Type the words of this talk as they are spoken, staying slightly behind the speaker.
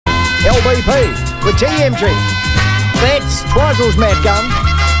LBP with TMG. That's Twizel's Matt Gunn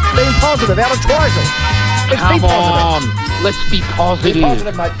being positive out of Twizel. Let's be positive. On. Let's be positive. Be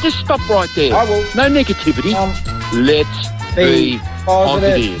positive, mate. Just stop right there. I will. No negativity. Let's be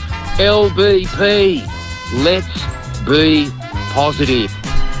positive. LBP. Let's be positive.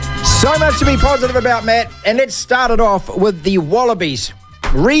 So much to be positive about, Matt. And let's start it off with the Wallabies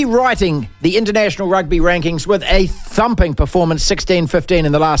rewriting the international rugby rankings with a thumping performance, 16-15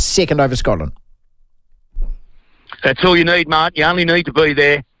 in the last second over Scotland. That's all you need, Mark. You only need to be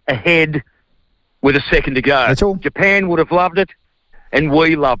there ahead with a second to go. That's all. Japan would have loved it, and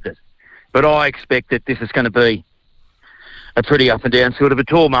we loved it. But I expect that this is going to be a pretty up and down sort of a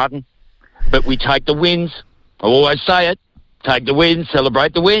tour, Martin. But we take the wins. I always say it. Take the wins,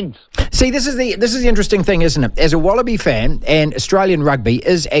 celebrate the wins. See, this is the interesting thing, isn't it? As a Wallaby fan, and Australian rugby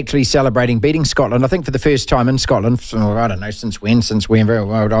is actually celebrating beating Scotland, I think for the first time in Scotland, I don't know, since when?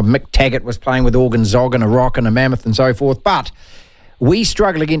 Mick Taggart was playing with Organ Zog and a Rock and a Mammoth and so forth. But we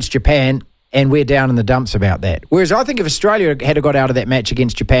struggle against Japan, and we're down in the dumps about that. Whereas I think if Australia had got out of that match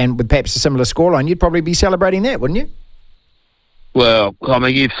against Japan with perhaps a similar scoreline, you'd probably be celebrating that, wouldn't you? Well, I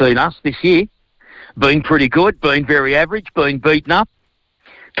mean, you've seen us this year. Been pretty good, been very average, been beaten up,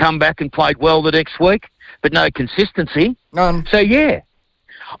 come back and played well the next week, but no consistency. So, yeah.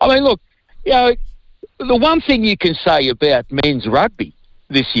 I mean, look, you know, the one thing you can say about men's rugby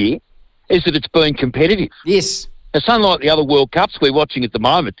this year is that it's been competitive. Yes. It's unlike the other World Cups we're watching at the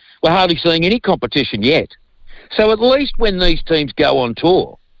moment. We're hardly seeing any competition yet. So at least when these teams go on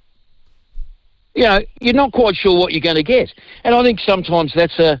tour, you know, you're not quite sure what you're going to get. And I think sometimes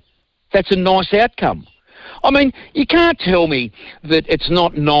that's a nice outcome. I mean, you can't tell me that it's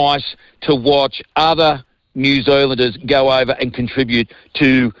not nice to watch other New Zealanders go over and contribute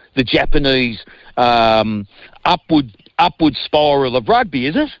to the Japanese upward spiral of rugby,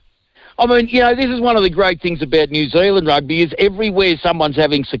 is it? I mean, you know, this is one of the great things about New Zealand rugby is everywhere someone's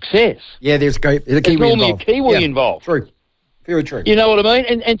having success. Yeah, there's a Kiwi involved. There's normally a Kiwi involved. True. Very true. You know what I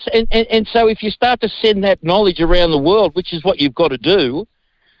mean? And so if you start to send that knowledge around the world, which is what you've got to do,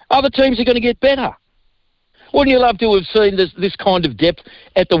 other teams are going to get better. Wouldn't you love to have seen this kind of depth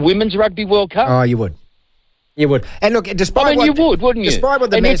at the Women's Rugby World Cup? Oh, you would. You would. And look, despite you would, wouldn't you? Despite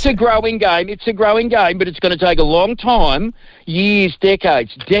what the it's a growing game. It's a growing game, but it's going to take a long time, years,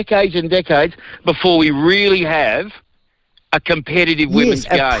 decades and decades, before we really have a competitive women's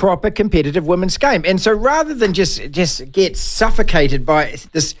game. Yes, a proper competitive women's game. And so rather than just get suffocated by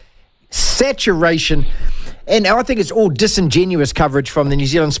this saturation, and I think it's all disingenuous coverage from the New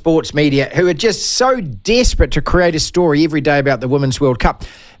Zealand sports media who are just so desperate to create a story every day about the Women's World Cup.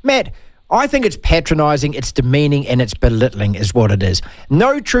 Matt, I think it's patronising, it's demeaning and it's belittling is what it is.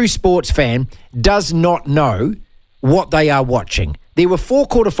 No true sports fan does not know what they are watching. There were 4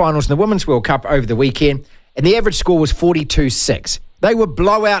 quarterfinals in the Women's World Cup over the weekend and the average score was 42-6. They were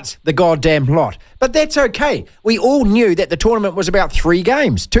blowouts, the goddamn lot. But that's okay. We all knew that the tournament was about 3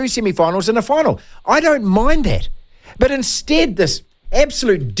 games, 2 semi-finals and a final. I don't mind that. But instead, this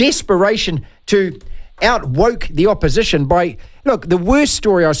absolute desperation to outwoke the opposition by... Look, the worst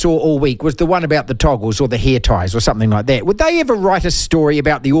story I saw all week was the one about the toggles or the hair ties or something like that. Would they ever write a story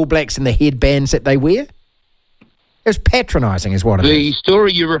about the All Blacks and the headbands that they wear? It was patronising is what it is. The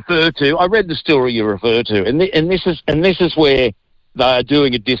story you refer to, I read the story you refer to, and this is where they are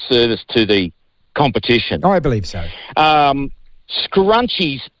doing a disservice to the competition. I believe so.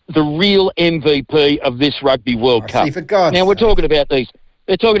 Scrunchies, the real MVP of this Rugby World Cup. See, for God's now, we're sake. talking about these...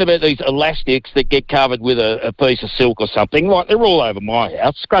 They're talking about these elastics that get covered with a piece of silk or something. Like, they're all over my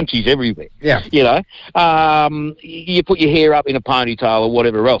house. Scrunchies everywhere. Yeah. You know, you put your hair up in a ponytail or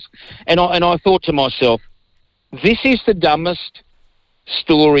whatever else. And I thought to myself, this is the dumbest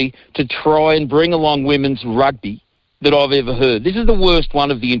story to try and bring along women's rugby that I've ever heard. This is the worst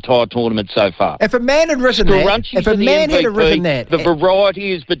one of the entire tournament so far. If a man had written that, the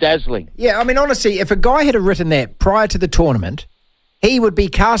variety is bedazzling. Yeah, I mean, honestly, if a guy had written that prior to the tournament, he would be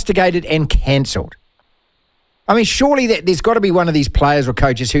castigated and cancelled. I mean, surely there's got to be one of these players or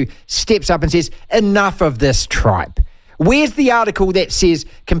coaches who steps up and says, enough of this tripe. Where's the article that says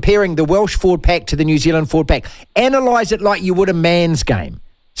comparing the Welsh forward pack to the New Zealand forward pack? Analyse it like you would a man's game.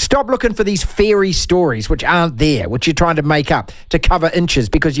 Stop looking for these fairy stories which aren't there, which you're trying to make up to cover inches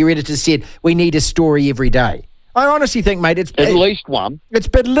because your editor said we need a story every day. I honestly think, mate, it's... At least one. It's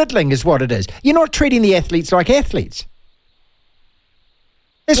belittling is what it is. You're not treating the athletes like athletes.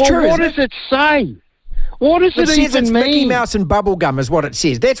 It's true. What does it say? What does it even mean? Mickey Mouse and bubblegum is what it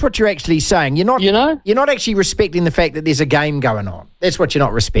says. That's what you're actually saying. You're not actually respecting the fact that there's a game going on. That's what you're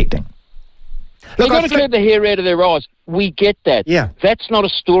not respecting. They've got to keep the hair out of their eyes. We get that. Yeah. That's not a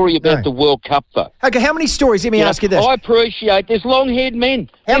story about the World Cup, though. Okay, how many stories, let me ask you this. I appreciate there's long-haired men.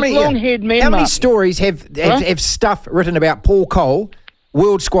 How many stories have stuff written about Paul Cole,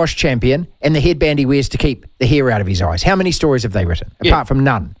 world squash champion, and the headband he wears to keep the hair out of his eyes? How many stories have they written, apart from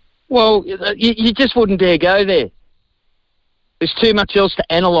none? Well, you just wouldn't dare go there. There's too much else to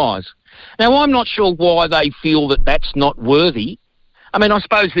analyse. Now, I'm not sure why they feel that that's not worthy. I mean, I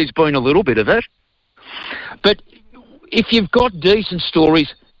suppose there's been a little bit of it. But if you've got decent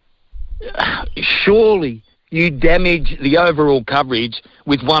stories, surely you damage the overall coverage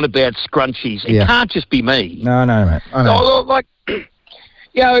with one about scrunchies. It can't just be me. No, mate. I know.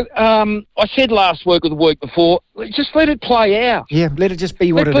 I said last week or the week before, just let it play out. Yeah, let it just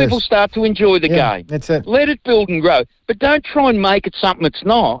be what it is. Let people start to enjoy the game. That's it. Let it build and grow. But don't try and make it something it's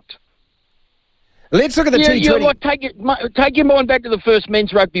not. Let's look at the T20. Take your mind back to the first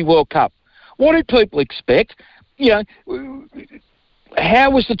Men's Rugby World Cup. What did people expect? How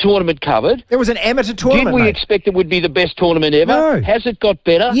was the tournament covered? It was an amateur tournament, Did we expect it would be the best tournament ever? No. Has it got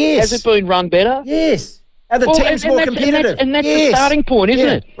better? Yes. Has it been run better? Yes. Are the teams more competitive? And that's the starting point, isn't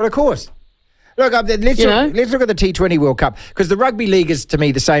it? Well, of course. Look, let's look at the T20 World Cup, because the Rugby League is, to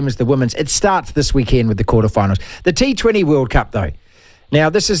me, the same as the women's. It starts this weekend with the quarterfinals. The T20 World Cup, though. Now,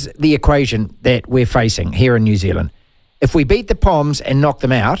 this is the equation that we're facing here in New Zealand. If we beat the Poms and knock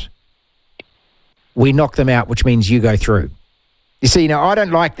them out, we knock them out, which means you go through. You see, now, I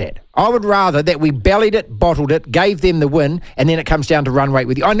don't like that. I would rather that we bellied it, bottled it, gave them the win, and then it comes down to run rate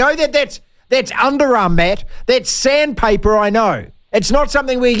with you. I know that's underarm, Matt. That's sandpaper, I know. It's not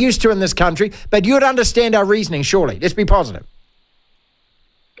something we're used to in this country, but you'd understand our reasoning, surely. Let's be positive.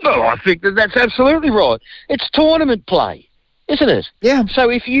 Well, I think that's absolutely right. It's tournament play, isn't it? Yeah. So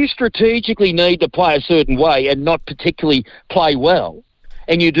if you strategically need to play a certain way and not particularly play well,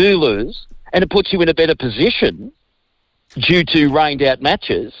 and you do lose, and it puts you in a better position due to rained-out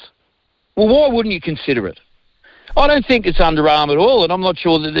matches, well, why wouldn't you consider it? I don't think it's underarm at all, and I'm not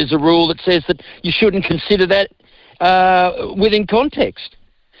sure that there's a rule that says that you shouldn't consider that within context.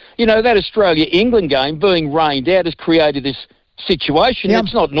 That Australia-England game being rained out has created this situation.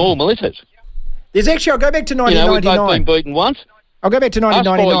 It's not normal, is it? There's actually, I'll go back to 1999. We've both been beaten once. I'll go back to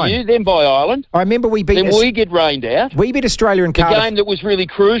 1999. Us by you, then by Ireland. I remember we get rained out. We beat Australia in Cardiff. The game that was really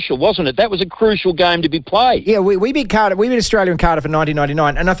crucial, wasn't it? That was a crucial game to be played. Yeah, we beat Cardiff. We beat Australia in Cardiff in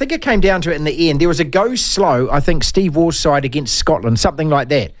 1999, and I think it came down to it in the end. There was a go slow, I think, Steve Waugh's side against Scotland, something like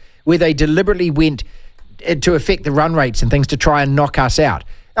that, where they deliberately went to affect the run rates and things to try and knock us out.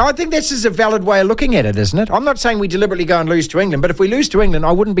 Now, I think this is a valid way of looking at it, isn't it? I'm not saying we deliberately go and lose to England, but if we lose to England,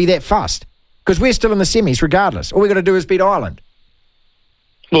 I wouldn't be that fussed, because we're still in the semis regardless. All we've got to do is beat Ireland.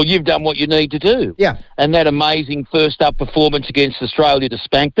 Well, you've done what you need to do. Yeah. And that amazing first-up performance against Australia to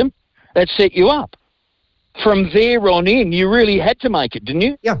spank them, that set you up. From there on in, you really had to make it, didn't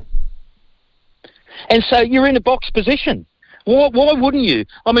you? Yeah. And so you're in a box position. Why wouldn't you?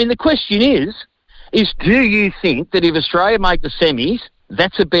 I mean, the question is do you think that if Australia make the semis,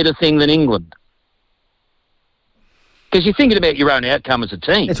 that's a better thing than England? Because you're thinking about your own outcome as a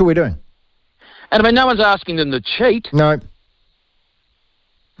team. That's what we're doing. And I mean, no one's asking them to cheat. No.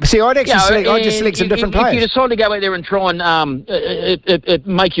 See, I'd just select some different players. If you decide to go out there and try and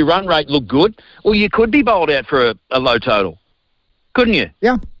make your run rate look good, well, you could be bowled out for a low total, couldn't you?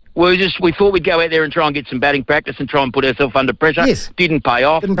 Yeah. We thought we'd go out there and try and get some batting practice and try and put ourselves under pressure. Yes. Didn't pay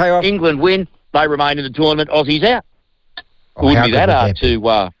off. England win. They remain in the tournament. Aussies out. Oh, wouldn't be that hard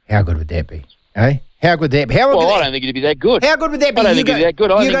to... How good would that be? Eh? How good would that be? I don't think it'd be that good. How good would that be? I don't think it'd be that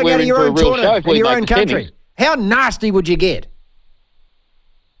good. I think we're in for a real show if we make the semis. How nasty would you get?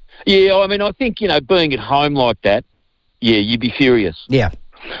 Yeah, I mean, I think, being at home like that, you'd be furious. Yeah.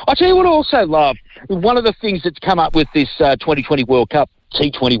 I tell you what I also love. One of the things that's come up with this 2020 World Cup,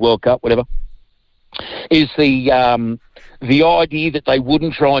 T20 World Cup, whatever, is the idea that they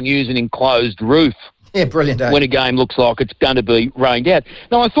wouldn't try and use an enclosed roof. Yeah, brilliant. When a game looks like it's going to be rained out.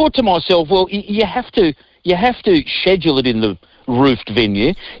 Now, I thought to myself, well, you have to schedule it in the roofed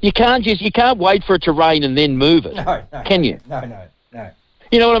venue. You can't wait for it to rain and then move it. No. Can you? No.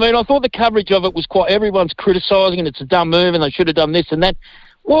 You know what I mean? I thought the coverage of it was everyone's criticising and it's a dumb move and they should have done this and that.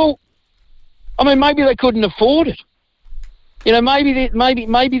 Well, I mean, maybe they couldn't afford it.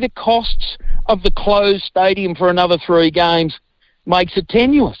 Maybe the costs of the closed stadium for another 3 games makes it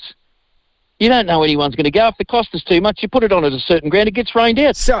tenuous. You don't know anyone's going to go. If the cost is too much, you put it on at a certain ground, it gets rained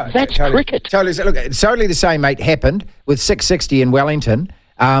out. So that's cricket. Totally. Look, it's totally the same, mate. Happened with 660 in Wellington.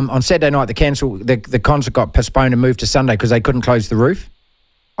 On Saturday night, the concert got postponed and moved to Sunday because they couldn't close the roof.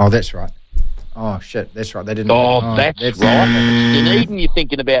 Oh, that's right. Oh, shit, that's right. They didn't. Oh, that's right. Dunedin you're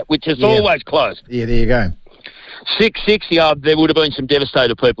thinking about, which is always closed. Yeah, there you go. 6:60, there would have been some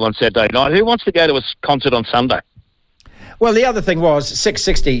devastated people on Saturday night. Who wants to go to a concert on Sunday? Well, the other thing was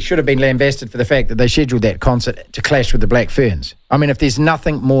 6:60 should have been lambasted for the fact that they scheduled that concert to clash with the Black Ferns. I mean, if there's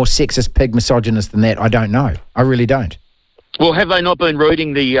nothing more sexist, pig, misogynist than that, I don't know. I really don't. Well, have they not been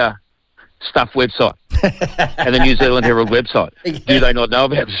reading the Stuff website and the New Zealand Herald website? Do they not know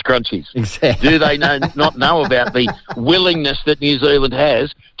about the scrunchies? Exactly. Do they not know about the willingness that New Zealand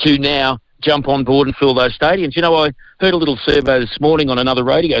has to now jump on board and fill those stadiums? You know, I heard a little survey this morning on another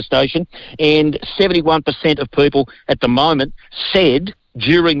radio station, and 71% of people at the moment said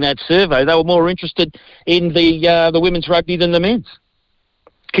during that survey they were more interested in the women's rugby than the men's.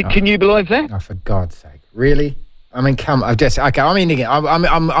 Can you believe that? Oh, for God's sake. Really? I mean, come on. I'm ending it.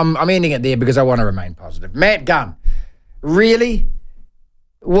 I'm ending it there because I want to remain positive. Matt Gunn, really?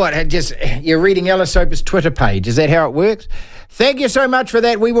 What? You're reading Ella Soper's Twitter page. Is that how it works? Thank you so much for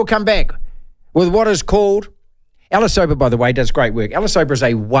that. We will come back with what is called... Ella Soper, by the way, does great work. Ella Soper is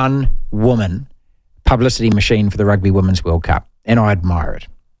a one-woman publicity machine for the Rugby Women's World Cup, and I admire it.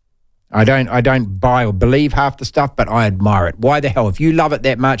 I don't buy or believe half the stuff, but I admire it. Why the hell? If you love it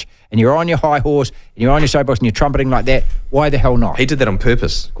that much and you're on your high horse and you're on your soapbox and you're trumpeting like that, why the hell not? He did that on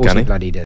purpose, Of course Gunny. he bloody did.